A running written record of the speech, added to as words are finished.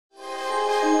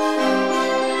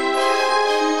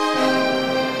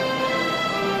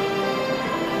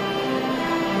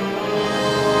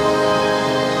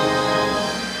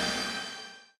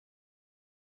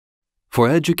For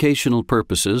educational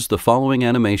purposes, the following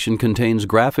animation contains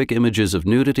graphic images of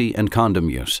nudity and condom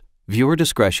use. Viewer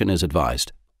discretion is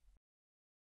advised.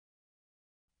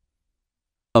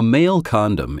 A male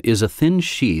condom is a thin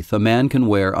sheath a man can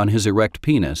wear on his erect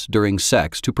penis during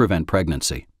sex to prevent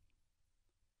pregnancy.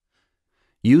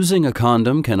 Using a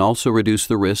condom can also reduce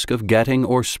the risk of getting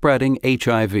or spreading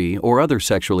HIV or other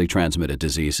sexually transmitted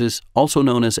diseases, also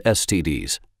known as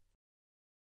STDs.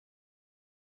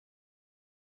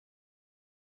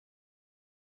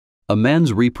 A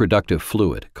man's reproductive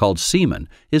fluid, called semen,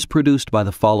 is produced by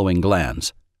the following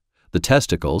glands: the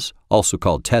testicles, also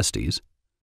called testes,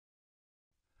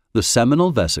 the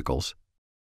seminal vesicles,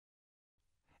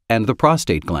 and the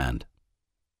prostate gland.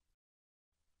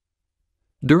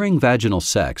 During vaginal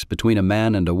sex between a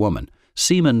man and a woman,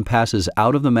 semen passes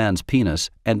out of the man's penis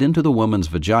and into the woman's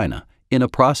vagina in a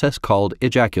process called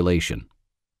ejaculation.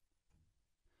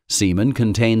 Semen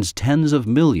contains tens of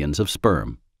millions of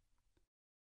sperm.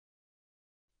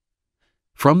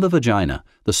 From the vagina,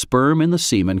 the sperm in the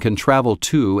semen can travel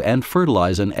to and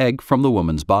fertilize an egg from the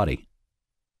woman's body.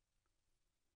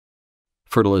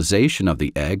 Fertilization of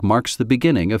the egg marks the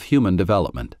beginning of human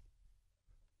development.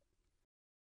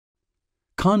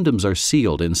 Condoms are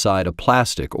sealed inside a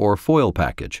plastic or foil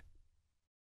package.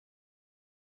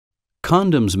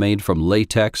 Condoms made from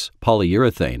latex,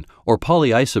 polyurethane, or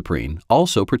polyisoprene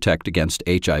also protect against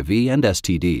HIV and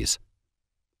STDs.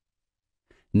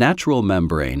 Natural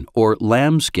membrane or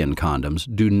lambskin condoms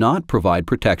do not provide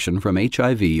protection from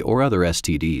HIV or other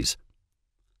STDs.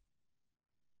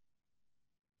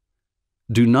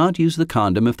 Do not use the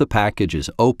condom if the package is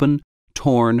open,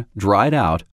 torn, dried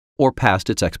out, or past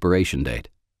its expiration date.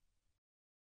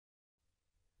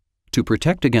 To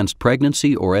protect against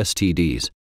pregnancy or STDs,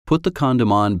 put the condom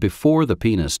on before the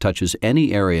penis touches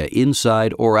any area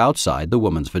inside or outside the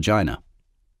woman's vagina.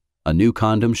 A new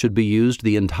condom should be used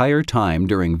the entire time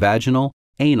during vaginal,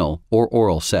 anal, or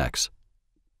oral sex.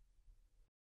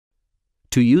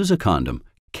 To use a condom,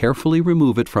 carefully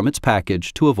remove it from its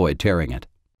package to avoid tearing it.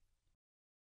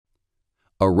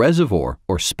 A reservoir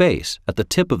or space at the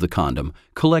tip of the condom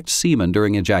collects semen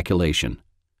during ejaculation.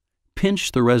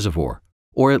 Pinch the reservoir,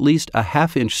 or at least a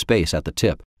half-inch space at the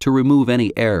tip, to remove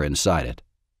any air inside it.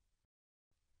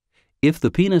 If the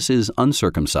penis is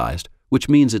uncircumcised, which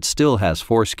means it still has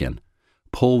foreskin,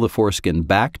 pull the foreskin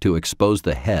back to expose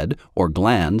the head or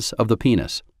glans of the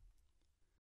penis.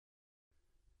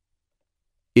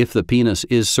 If the penis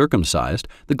is circumcised,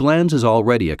 the glans is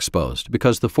already exposed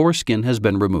because the foreskin has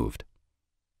been removed.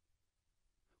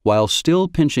 While still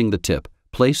pinching the tip,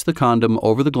 place the condom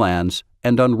over the glans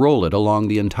and unroll it along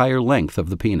the entire length of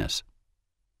the penis.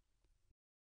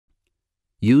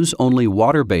 Use only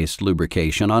water-based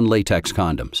lubrication on latex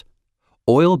condoms.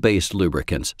 Oil-based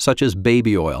lubricants such as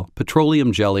baby oil,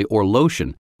 petroleum jelly, or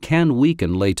lotion can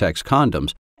weaken latex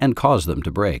condoms and cause them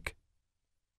to break.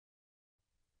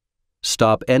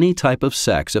 Stop any type of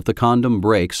sex if the condom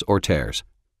breaks or tears.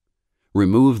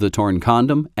 Remove the torn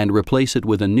condom and replace it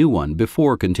with a new one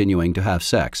before continuing to have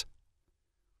sex.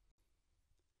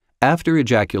 After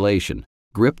ejaculation,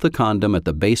 grip the condom at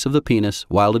the base of the penis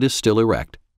while it is still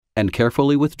erect, and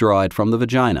carefully withdraw it from the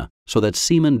vagina so that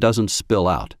semen doesn't spill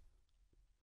out.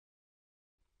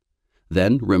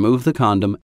 Then remove the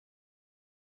condom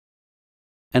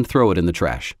and throw it in the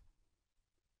trash.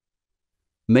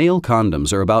 Male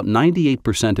condoms are about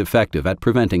 98% effective at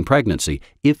preventing pregnancy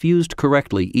if used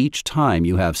correctly each time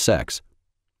you have sex.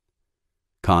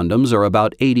 Condoms are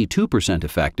about 82%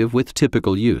 effective with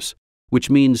typical use, which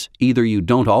means either you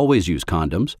don't always use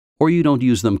condoms or you don't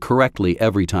use them correctly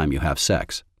every time you have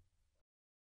sex.